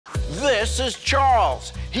This is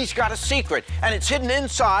Charles. He's got a secret, and it's hidden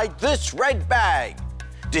inside this red bag.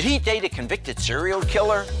 Did he date a convicted serial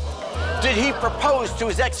killer? Did he propose to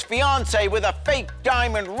his ex-fiancée with a fake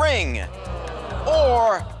diamond ring?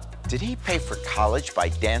 Or did he pay for college by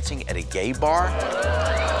dancing at a gay bar?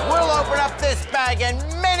 We'll open up this bag and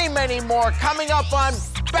many, many more coming up on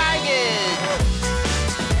Baggage.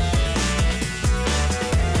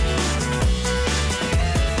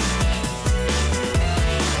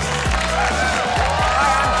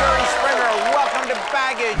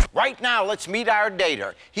 Baggage. Right now, let's meet our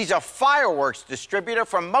dater. He's a fireworks distributor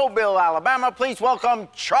from Mobile, Alabama. Please welcome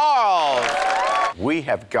Charles. We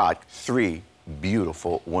have got 3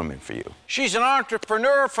 beautiful women for you. She's an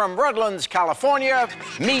entrepreneur from Redlands, California.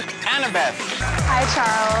 Meet Annabeth. Hi,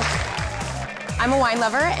 Charles. I'm a wine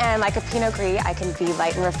lover, and like a Pinot Gris, I can be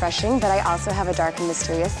light and refreshing, but I also have a dark and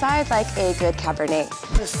mysterious side, like a good Cabernet.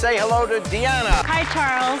 Say hello to Deanna. Hi,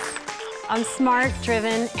 Charles. I'm smart,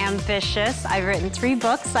 driven, ambitious. I've written 3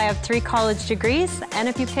 books. I have 3 college degrees. And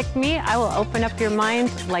if you pick me, I will open up your mind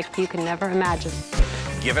like you can never imagine.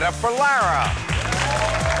 Give it up for Lara.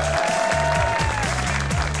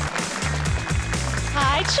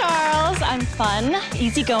 Hi, Charles. I'm fun,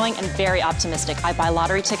 easygoing, and very optimistic. I buy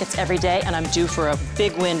lottery tickets every day, and I'm due for a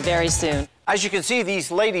big win very soon. As you can see,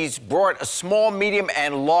 these ladies brought a small, medium,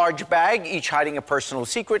 and large bag, each hiding a personal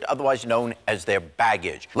secret, otherwise known as their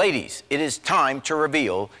baggage. Ladies, it is time to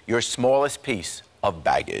reveal your smallest piece of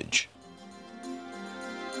baggage.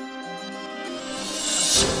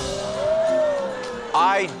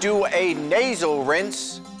 I do a nasal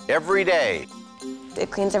rinse every day. It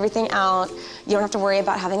cleans everything out. You don't have to worry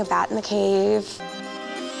about having a bat in the cave.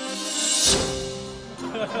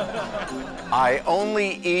 I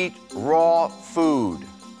only eat raw food.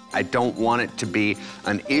 I don't want it to be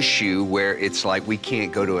an issue where it's like we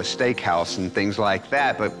can't go to a steakhouse and things like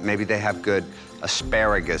that, but maybe they have good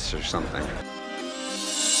asparagus or something.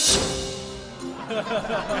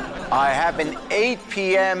 I have an 8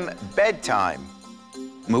 p.m. bedtime.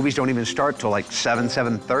 Movies don't even start till like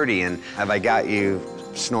 7:30, and have I got you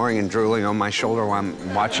snoring and drooling on my shoulder while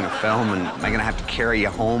I'm watching a film, and am I gonna have to carry you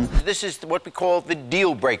home? This is what we call the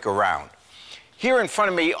deal breaker round. Here in front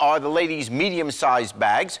of me are the ladies' medium-sized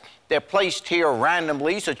bags. They're placed here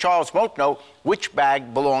randomly, so Charles won't know which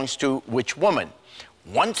bag belongs to which woman.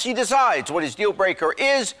 Once he decides what his deal breaker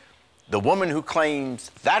is, the woman who claims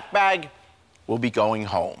that bag will be going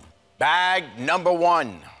home. Bag number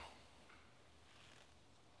 1.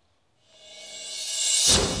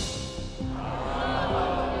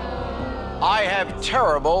 I have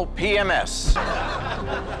terrible PMS.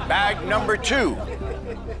 Bag number 2.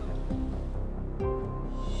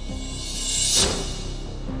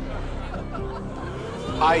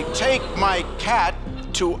 I take my cat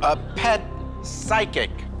to a pet psychic.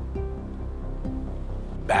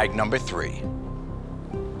 Bag number 3.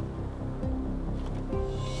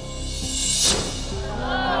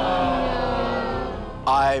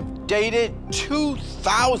 I've dated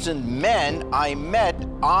 2,000 men I met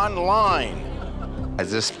online.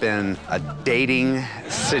 Has this been a dating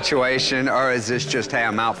situation, or is this just, hey,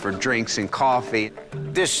 I'm out for drinks and coffee?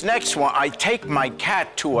 This next one, I take my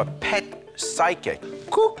cat to a pet psychic.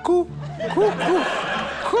 Cuckoo, cuckoo,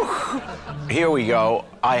 cuckoo. Here we go.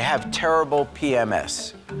 I have terrible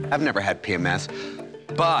PMS. I've never had PMS,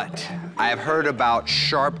 but I have heard about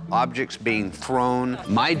sharp objects being thrown.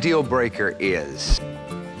 My deal breaker is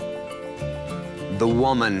the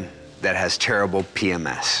woman that has terrible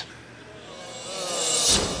PMS.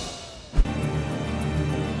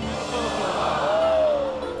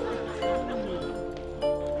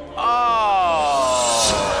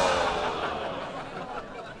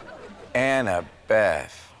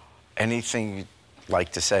 Annabeth, anything you'd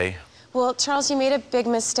like to say? Well, Charles, you made a big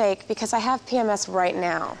mistake because I have PMS right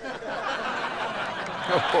now.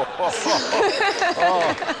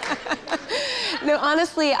 No,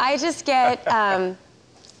 honestly, I just get,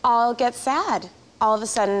 I'll get sad all of a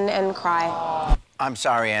sudden and cry. I'm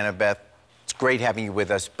sorry, Annabeth. It's great having you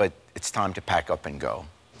with us, but it's time to pack up and go.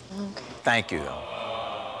 Okay. Thank you.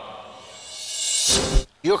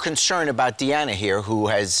 You're concerned about Deanna here, who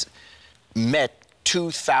has met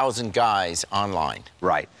 2,000 guys online.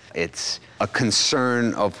 Right. It's a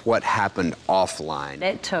concern of what happened offline.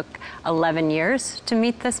 It took 11 years to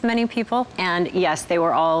meet this many people. And yes, they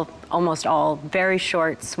were all, almost all, very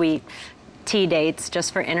short, sweet tea dates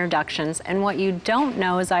just for introductions. And what you don't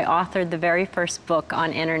know is I authored the very first book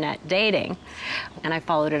on internet dating, and I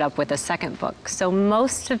followed it up with a second book. So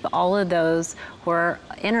most of all of those were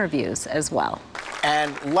interviews as well.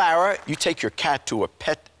 And Lara, you take your cat to a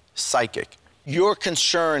pet psychic. your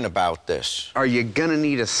concern about this. Are you gonna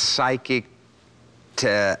need a psychic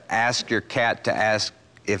to ask your cat to ask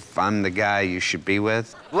if I'm the guy you should be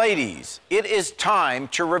with? Ladies, it is time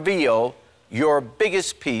to reveal your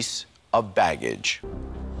biggest piece of baggage.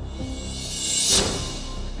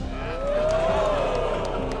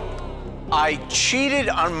 I cheated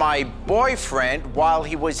on my boyfriend while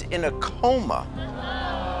he was in a coma.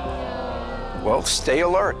 Well, stay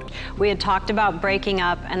alert. We had talked about breaking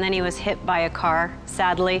up, and then he was hit by a car,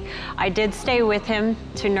 sadly. I did stay with him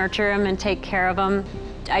to nurture him and take care of him.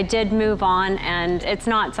 I did move on, and it's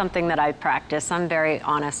not something that I practice. I'm very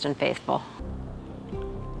honest and faithful.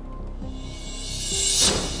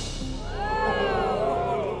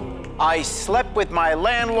 I slept with my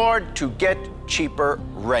landlord to get cheaper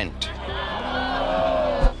rent.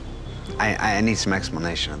 I need some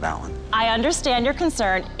explanation of that one. I understand your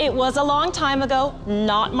concern. It was a long time ago,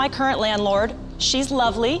 not my current landlord. She's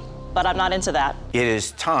lovely, but I'm not into that. It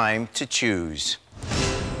is time to choose.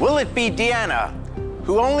 Will it be Deanna,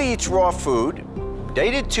 who only eats raw food,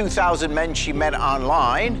 dated 2,000 men she met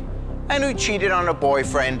online, and who cheated on a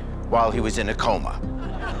boyfriend while he was in a coma?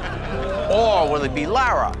 Or will it be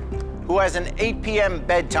Lara, who has an 8 p.m.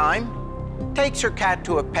 bedtime, takes her cat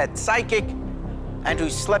to a pet psychic, and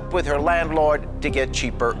who slept with her landlord to get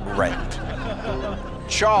cheaper rent?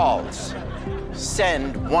 Charles,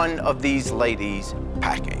 send one of these ladies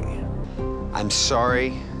packing. I'm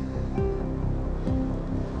sorry.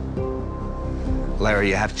 Larry,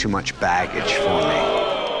 you have too much baggage for me.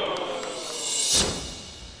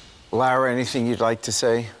 Lara, anything you'd like to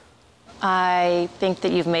say? I think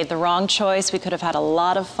that you've made the wrong choice. We could have had a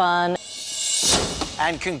lot of fun.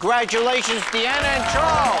 And congratulations, Deanna and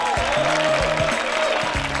Charles.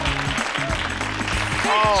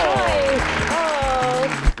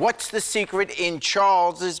 What's the secret in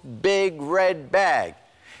Charles's big red bag?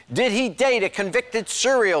 Did he date a convicted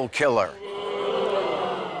serial killer?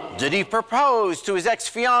 Did he propose to his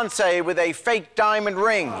ex-fiancée with a fake diamond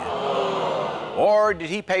ring? Or did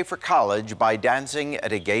he pay for college by dancing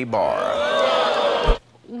at a gay bar?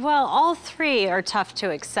 Well, all three are tough to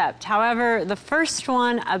accept. However, the first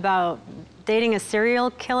one about dating a serial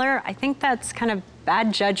killer, I think that's kind of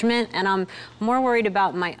bad judgment, and I'm more worried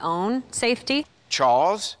about my own safety.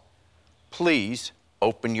 Charles, please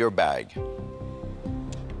open your bag.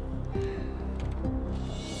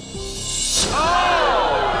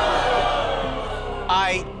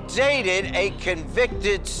 I dated a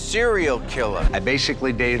convicted serial killer. I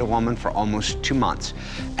basically dated a woman for almost 2 months,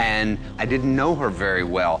 and I didn't know her very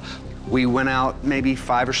well. We went out maybe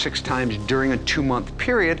 5 or 6 times during a 2-month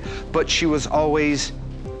period, but she was always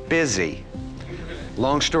busy.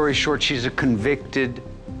 Long story short, she's a convicted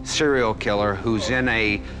serial killer who's in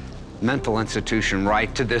a mental institution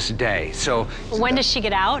right to this day. So when does she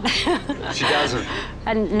get out? she doesn't.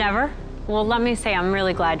 And never? Well, let me say I'm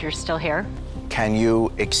really glad you're still here. Can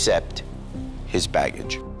you accept his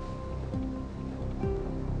baggage?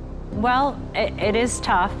 Well, it is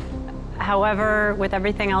tough. However, with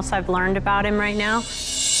everything else I've learned about him right now,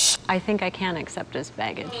 I think I can accept his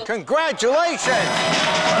baggage. Congratulations!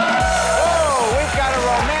 Whoa, we've got a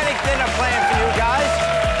romantic dinner planned for you guys.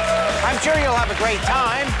 I'm sure you'll have a great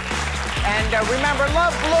time. And remember,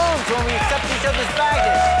 love blooms when we accept each other's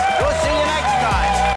baggage. We'll see you next time.